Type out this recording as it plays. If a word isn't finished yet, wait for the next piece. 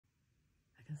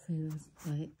can say this,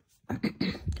 but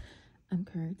I'm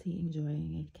currently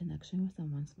enjoying a connection with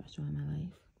someone special in my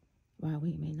life. While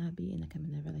we may not be in a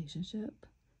committed relationship,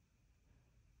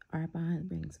 our bond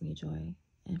brings me joy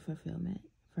and fulfillment.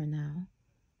 For now,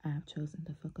 I have chosen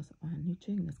to focus on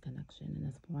nurturing this connection and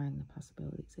exploring the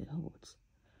possibilities it holds.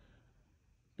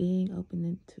 Being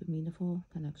open to meaningful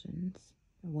connections,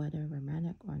 whether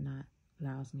romantic or not,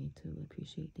 allows me to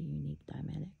appreciate the unique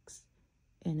dynamics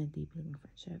and the deepening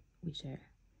friendship we share.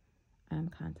 I am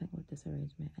content with this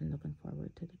arrangement and looking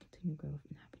forward to the continued growth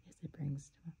and happiness it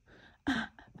brings to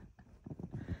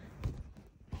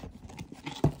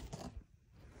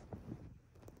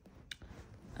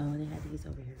Oh, they had these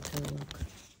over here too, look.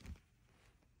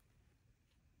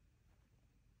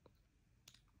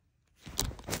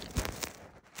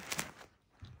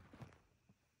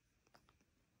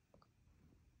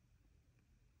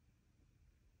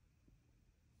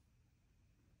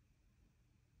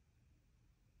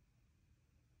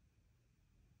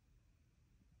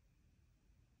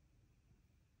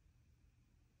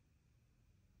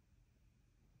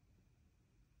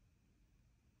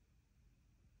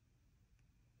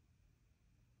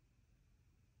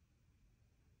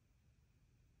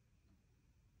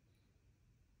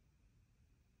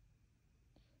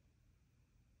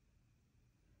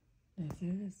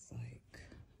 This is like,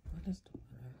 what is the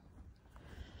weather?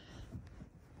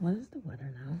 What is the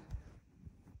weather now?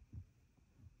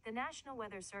 The National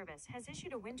Weather Service has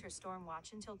issued a winter storm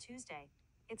watch until Tuesday.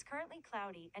 It's currently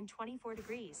cloudy and 24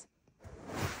 degrees.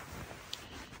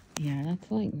 Yeah, that's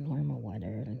like normal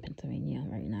weather in Pennsylvania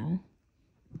right now,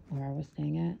 where I was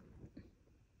staying at.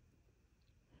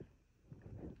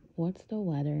 What's the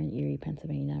weather in Erie,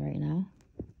 Pennsylvania right now?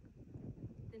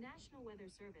 The National Weather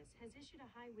Service has issued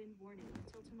a high wind warning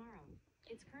until tomorrow.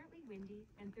 It's currently windy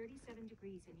and 37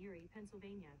 degrees in Erie,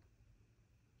 Pennsylvania.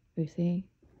 You see?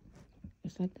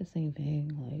 It's like the same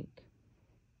thing, like,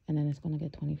 and then it's gonna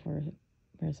get 24%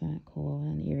 cool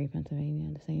in Erie,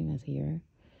 Pennsylvania, the same as here.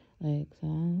 Like, so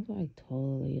I'm like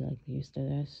totally like used to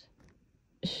this.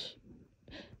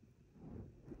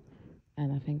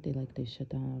 And I think they shut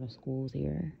down all the schools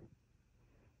here.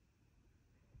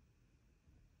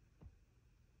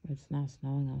 It's not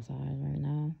snowing outside right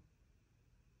now.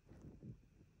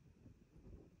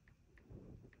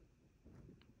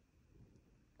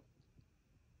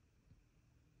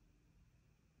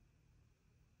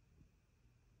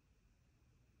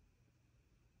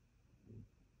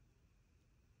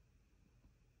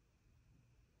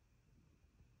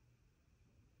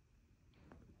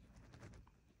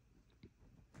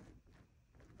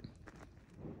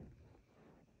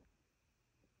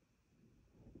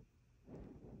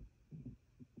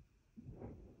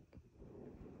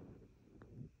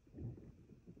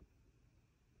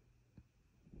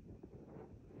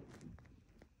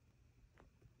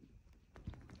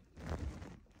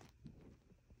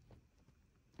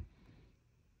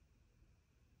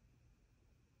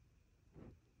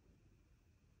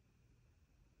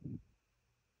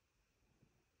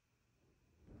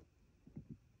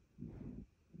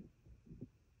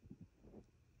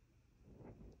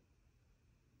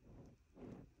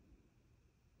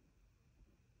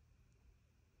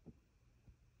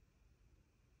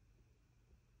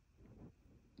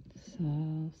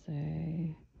 So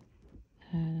say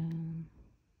Adam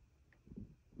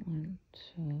went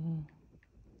to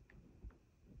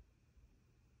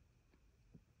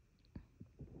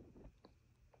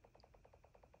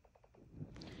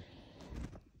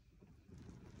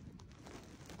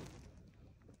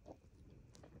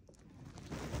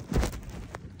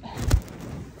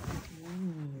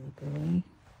boy.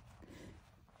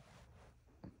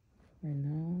 Right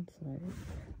now it's like,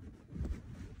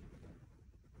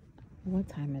 what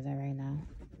time is it right now?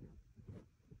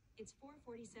 It's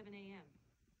 4:47 a.m.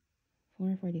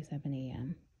 4:47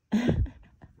 a.m.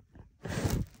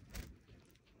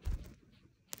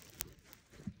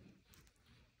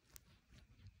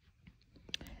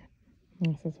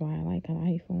 This is why I like an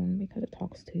iPhone, because it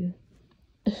talks to you.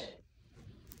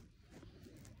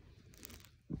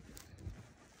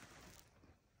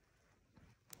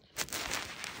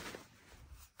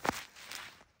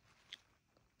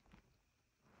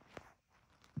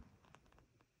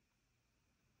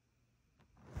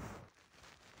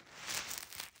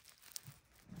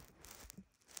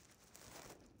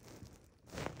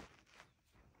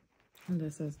 And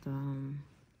this is the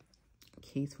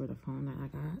case for the phone that I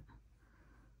got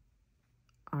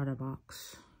out of the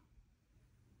box.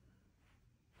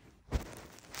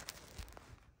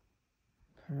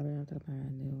 Probably have to buy a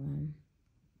new one.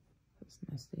 It's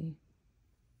messy.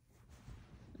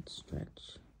 It's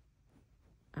stretched.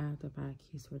 I have to buy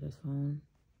a case for this phone.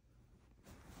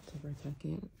 to protect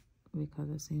it because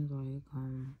it seems like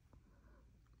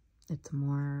it's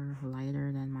more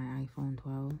lighter than my iPhone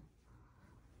 12.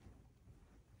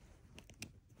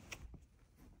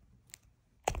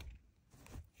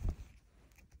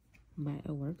 But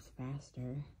it works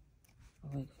faster.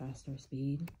 I like faster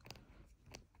speed.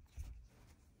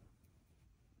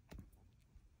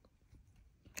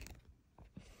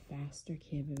 Faster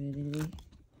capability.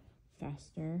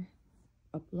 Faster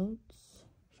uploads.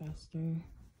 Faster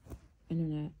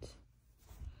internet.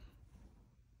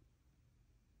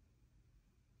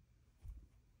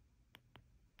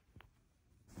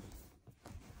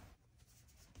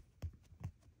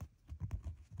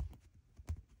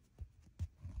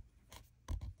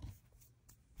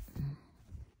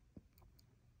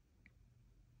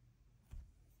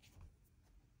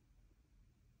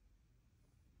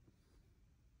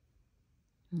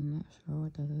 I'm not sure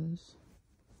what that is.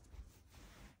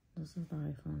 This is the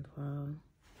iPhone 12.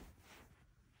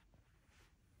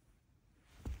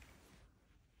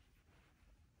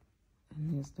 It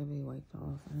needs to be wiped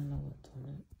off. I don't know what's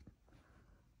on it.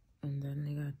 And then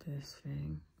they got this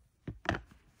thing.